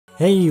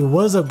Hey,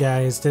 what's up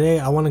guys?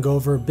 Today I want to go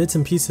over bits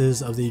and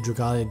pieces of the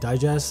Dragalia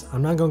Digest.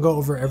 I'm not going to go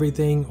over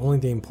everything, only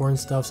the important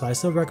stuff, so I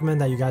still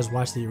recommend that you guys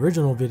watch the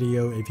original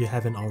video if you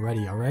haven't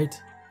already,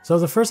 alright? So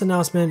the first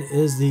announcement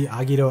is the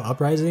Agito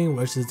Uprising,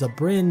 which is a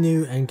brand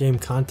new endgame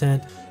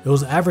content. It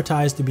was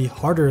advertised to be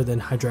harder than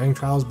High Dragon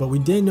Trials, but we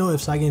didn't know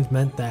if Side Games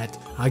meant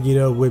that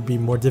Agito would be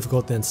more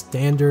difficult than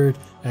Standard,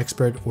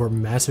 Expert, or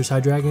Masters High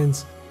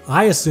Dragons.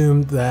 I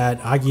assumed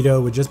that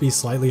Agito would just be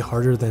slightly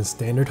harder than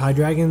Standard High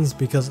Dragons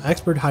because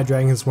Expert High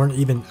Dragons weren't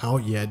even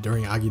out yet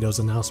during Agito's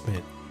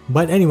announcement.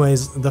 But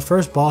anyways, the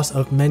first boss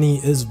of many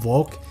is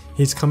Volk.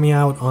 He's coming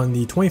out on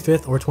the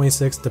 25th or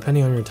 26th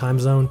depending on your time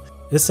zone.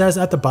 It says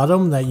at the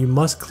bottom that you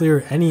must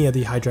clear any of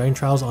the High Dragon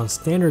Trials on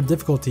Standard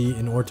difficulty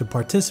in order to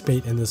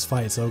participate in this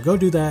fight, so go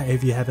do that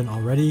if you haven't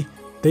already.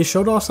 They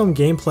showed off some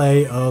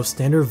gameplay of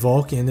Standard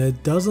Volk and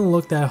it doesn't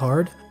look that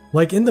hard.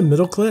 Like in the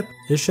middle clip,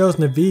 it shows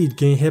Naveed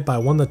getting hit by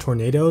one of the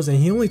tornadoes and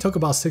he only took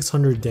about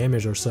 600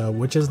 damage or so,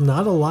 which is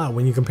not a lot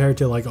when you compare it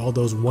to like all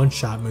those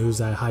one-shot moves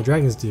that High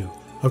Dragons do.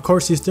 Of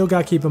course, you still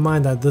gotta keep in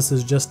mind that this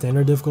is just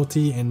standard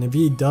difficulty and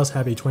Naveed does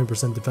have a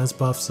 20% defense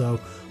buff, so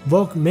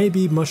Volk may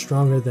be much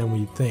stronger than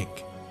we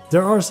think.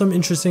 There are some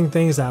interesting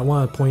things that I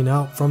want to point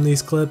out from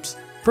these clips.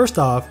 First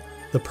off,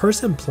 the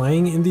person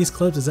playing in these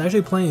clips is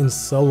actually playing in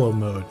solo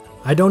mode.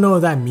 I don't know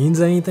if that means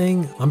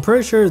anything. I'm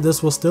pretty sure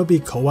this will still be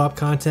co-op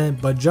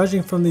content, but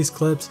judging from these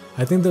clips,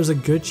 I think there's a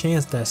good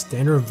chance that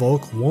Standard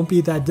Volk won't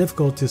be that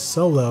difficult to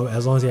solo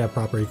as long as you have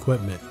proper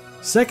equipment.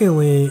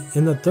 Secondly,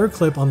 in the third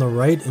clip on the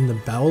right in the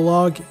battle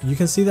log, you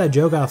can see that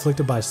Joe got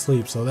afflicted by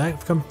sleep, so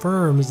that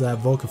confirms that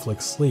Volk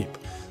afflicts sleep.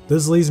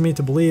 This leads me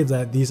to believe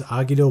that these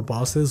Agito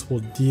bosses will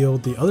deal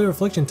the other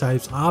affliction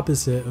types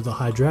opposite of the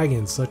High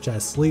Dragons, such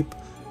as sleep,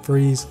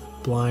 freeze,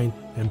 blind,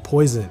 and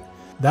poison.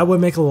 That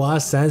would make a lot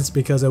of sense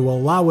because it will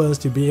allow us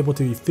to be able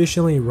to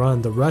efficiently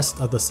run the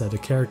rest of the set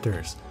of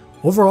characters.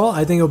 Overall,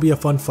 I think it'll be a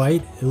fun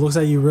fight. It looks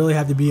like you really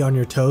have to be on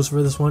your toes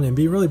for this one and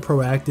be really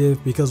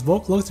proactive because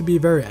Volk looks to be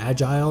very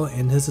agile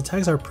and his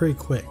attacks are pretty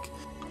quick.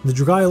 The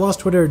Dragalia Lost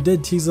Twitter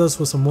did tease us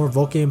with some more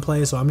Volk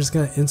gameplay, so I'm just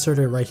going to insert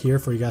it right here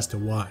for you guys to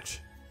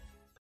watch.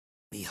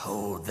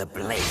 Behold the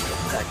blade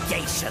of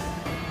purgation.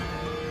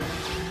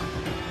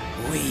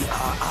 We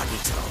are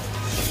Agito,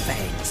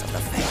 fangs of the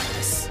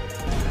fangs.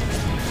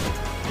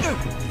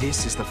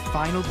 This is the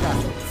final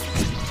battle.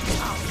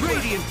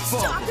 Radiant Fall.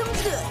 Stop them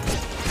good.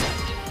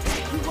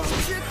 You won't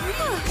trick me.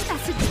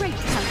 That's a great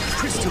counter.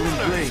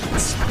 Crystalline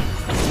Blades.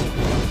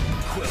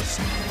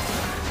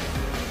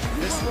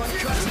 This one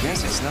cuts.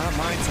 Guess it's not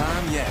my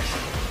time yet.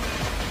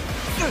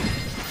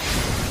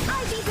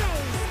 Ivy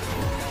Blaze.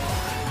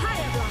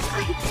 Higher block. I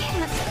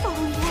can't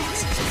fall yet.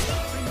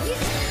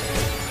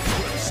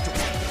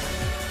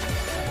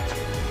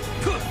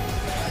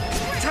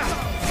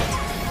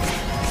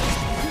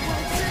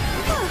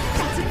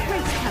 That's a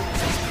great counter.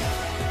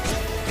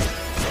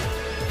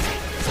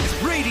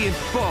 Radiant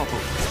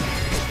Bauble.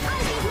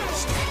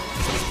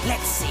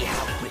 Let's see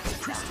how quick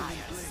the higher.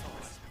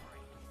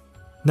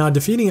 Now,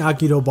 defeating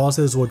Agito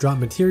bosses will drop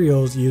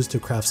materials used to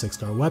craft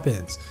 6-star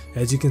weapons.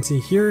 As you can see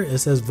here, it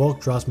says Volk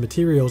drops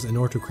materials in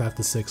order to craft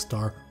the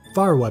 6-star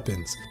fire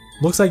weapons.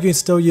 Looks like you can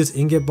still use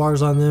ingot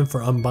bars on them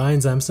for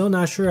unbinds. I'm still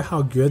not sure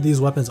how good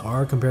these weapons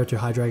are compared to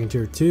High Dragon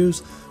Tier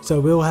 2s, so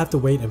we'll have to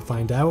wait and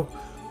find out.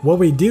 What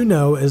we do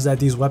know is that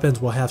these weapons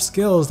will have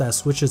skills that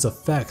switches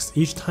effects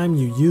each time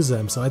you use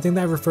them, so I think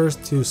that refers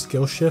to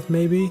skill shift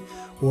maybe,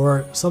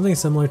 or something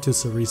similar to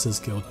Cerisa's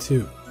skill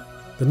 2.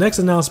 The next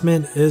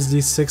announcement is the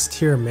 6th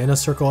tier mana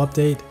circle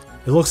update.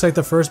 It looks like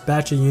the first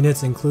batch of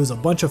units includes a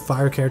bunch of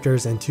fire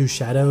characters and 2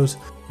 shadows.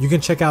 You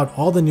can check out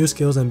all the new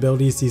skills and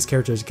abilities these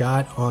characters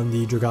got on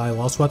the Dragalia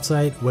Lost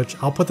website, which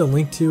I'll put the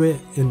link to it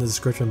in the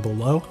description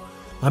below.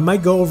 I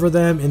might go over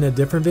them in a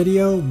different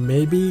video,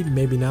 maybe,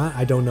 maybe not,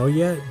 I don't know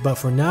yet, but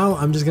for now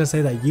I'm just gonna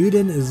say that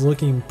Yuden is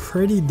looking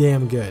pretty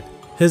damn good.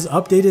 His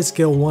updated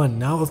skill 1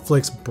 now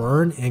afflicts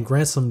burn and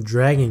grants some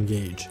dragon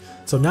gauge.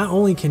 So not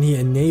only can he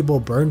enable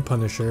burn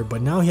punisher,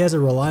 but now he has a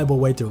reliable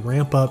way to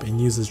ramp up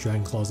and use his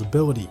Dragon Claw's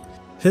ability.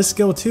 His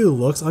skill 2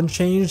 looks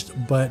unchanged,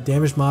 but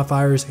damage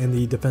modifiers and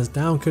the defense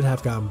down could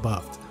have gotten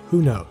buffed,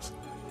 who knows.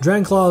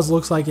 Dragon Claws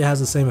looks like it has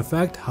the same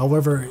effect,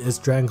 however it's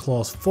Dragon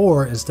Claws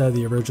 4 instead of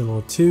the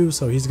original 2,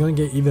 so he's going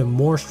to get even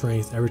more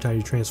strength every time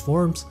he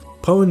transforms.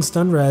 Potent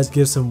Stun Res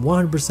gives him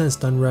 100%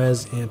 stun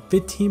res and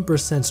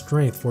 15%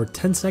 strength for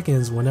 10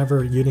 seconds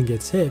whenever Yuden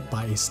gets hit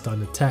by a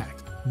stun attack.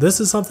 This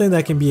is something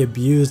that can be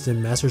abused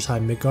in Masters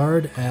High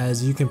Midgard,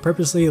 as you can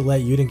purposely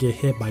let Yuden get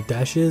hit by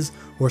dashes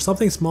or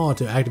something small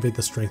to activate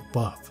the strength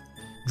buff.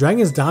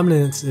 Dragon's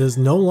Dominance is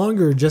no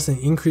longer just an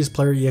increased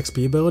player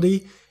EXP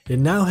ability, it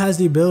now has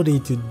the ability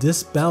to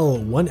dispel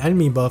one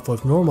enemy buff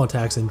with normal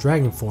attacks in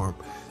dragon form.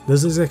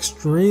 This is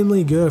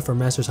extremely good for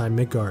Masters High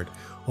Midgard.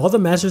 All the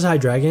Masters High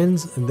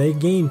Dragons, they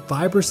gain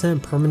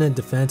 5% permanent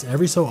defense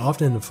every so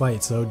often in the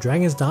fight, so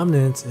Dragon's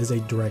Dominance is a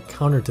direct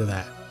counter to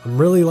that. I'm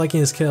really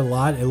liking this kit a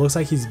lot. It looks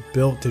like he's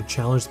built to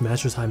challenge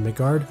Master's High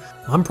Midgard.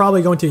 I'm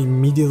probably going to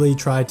immediately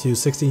try to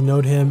 60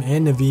 node him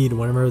and Naveed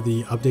whenever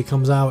the update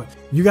comes out.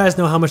 You guys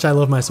know how much I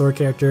love my sword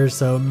characters,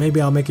 so maybe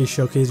I'll make a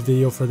showcase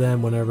video for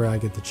them whenever I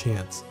get the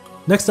chance.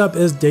 Next up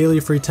is daily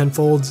free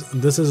tenfolds.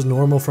 This is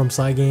normal from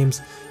side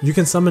games. You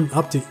can summon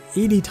up to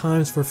 80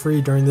 times for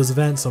free during this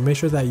event, so make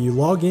sure that you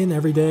log in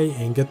every day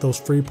and get those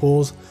free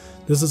pulls.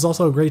 This is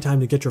also a great time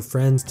to get your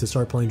friends to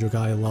start playing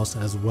Dragalia Lost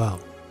as well.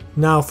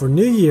 Now for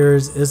New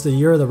Year's is the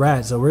year of the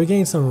rat, so we're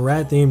getting some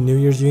rat themed New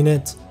Year's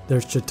units.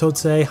 There's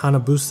Chitotse,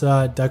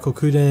 Hanabusa,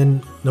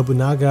 Daikokuden,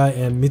 Nobunaga,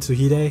 and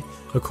Mitsuhide.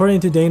 According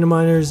to Data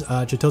Miners,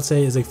 Chitotse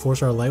is a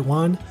 4-star light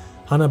wand,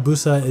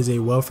 Hanabusa is a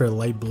welfare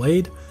light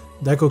blade,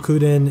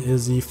 Daikokuden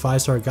is the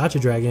 5-star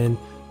gacha dragon,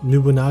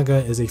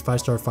 Nobunaga is a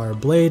 5-star fire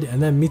blade,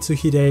 and then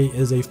Mitsuhide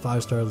is a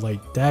 5-star light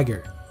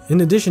dagger.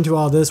 In addition to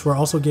all this, we're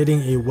also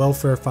getting a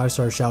welfare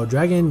 5-star Shao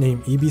dragon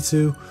named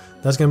Ibisu.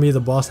 That's going to be the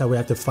boss that we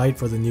have to fight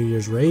for the New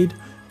Year's raid.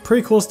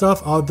 Pretty cool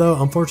stuff,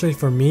 although unfortunately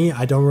for me,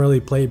 I don't really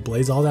play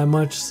Blades all that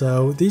much,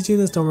 so these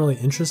units don't really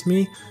interest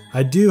me.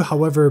 I do,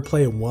 however,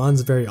 play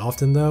wands very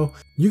often though.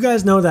 You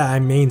guys know that I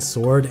main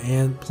sword,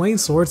 and playing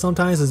sword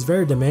sometimes is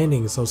very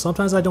demanding, so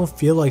sometimes I don't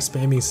feel like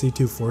spamming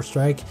C2 4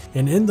 strike,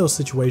 and in those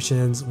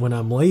situations, when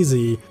I'm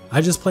lazy,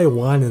 I just play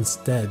wand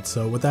instead.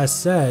 So with that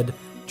said,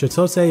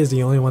 Chitotse is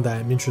the only one that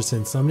I'm interested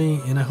in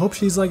summoning, and I hope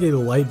she's like a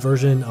light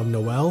version of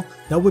Noelle.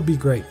 That would be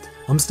great.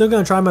 I'm still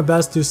going to try my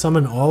best to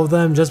summon all of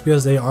them just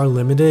because they are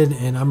limited,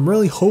 and I'm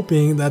really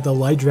hoping that the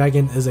light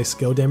dragon is a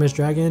skill damage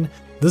dragon.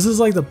 This is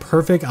like the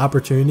perfect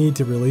opportunity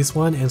to release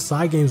one, and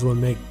side games will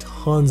make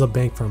tons of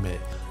bank from it.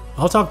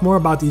 I'll talk more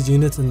about these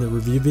units in the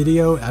review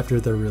video after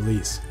their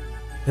release.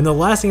 And the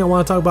last thing I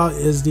want to talk about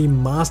is the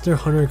Monster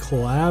Hunter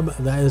collab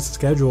that is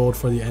scheduled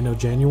for the end of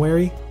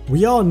January.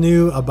 We all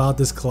knew about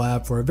this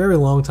collab for a very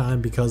long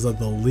time because of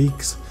the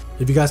leaks.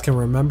 If you guys can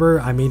remember,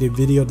 I made a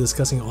video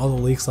discussing all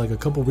the leaks like a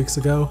couple weeks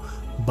ago.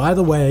 By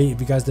the way,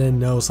 if you guys didn't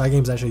know, Side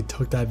Games actually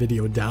took that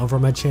video down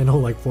from my channel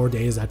like 4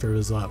 days after it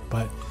was up.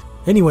 But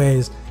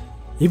anyways,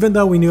 even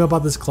though we knew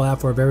about this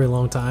collab for a very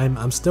long time,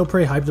 I'm still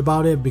pretty hyped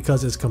about it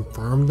because it's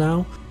confirmed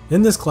now.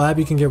 In this collab,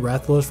 you can get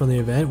Rathalos from the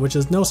event, which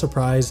is no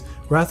surprise.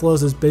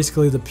 Rathalos is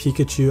basically the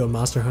Pikachu of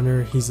Monster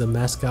Hunter. He's the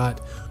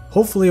mascot.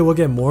 Hopefully we'll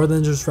get more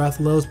than just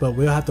Rathalos, but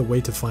we'll have to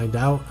wait to find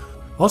out.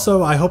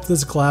 Also, I hope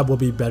this collab will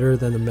be better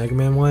than the Mega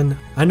Man one.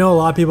 I know a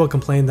lot of people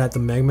complained that the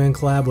Mega Man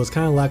collab was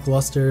kind of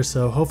lackluster,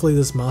 so hopefully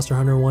this Monster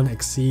Hunter one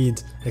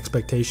exceeds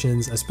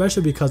expectations,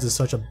 especially because it's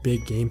such a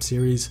big game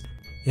series.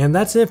 And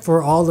that's it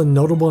for all the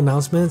notable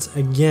announcements.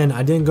 Again,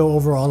 I didn't go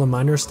over all the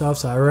minor stuff,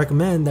 so I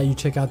recommend that you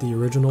check out the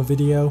original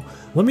video.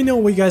 Let me know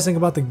what you guys think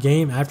about the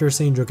game after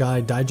seeing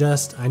Dragalia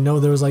Digest. I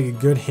know there was like a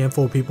good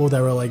handful of people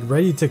that were like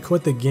ready to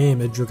quit the game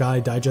if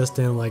Dragalia Digest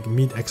didn't like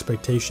meet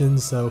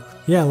expectations. So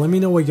yeah, let me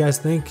know what you guys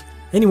think.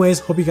 Anyways,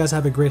 hope you guys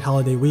have a great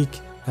holiday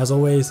week. As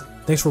always,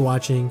 thanks for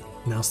watching,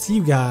 and I'll see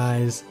you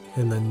guys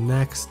in the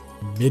next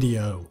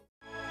video.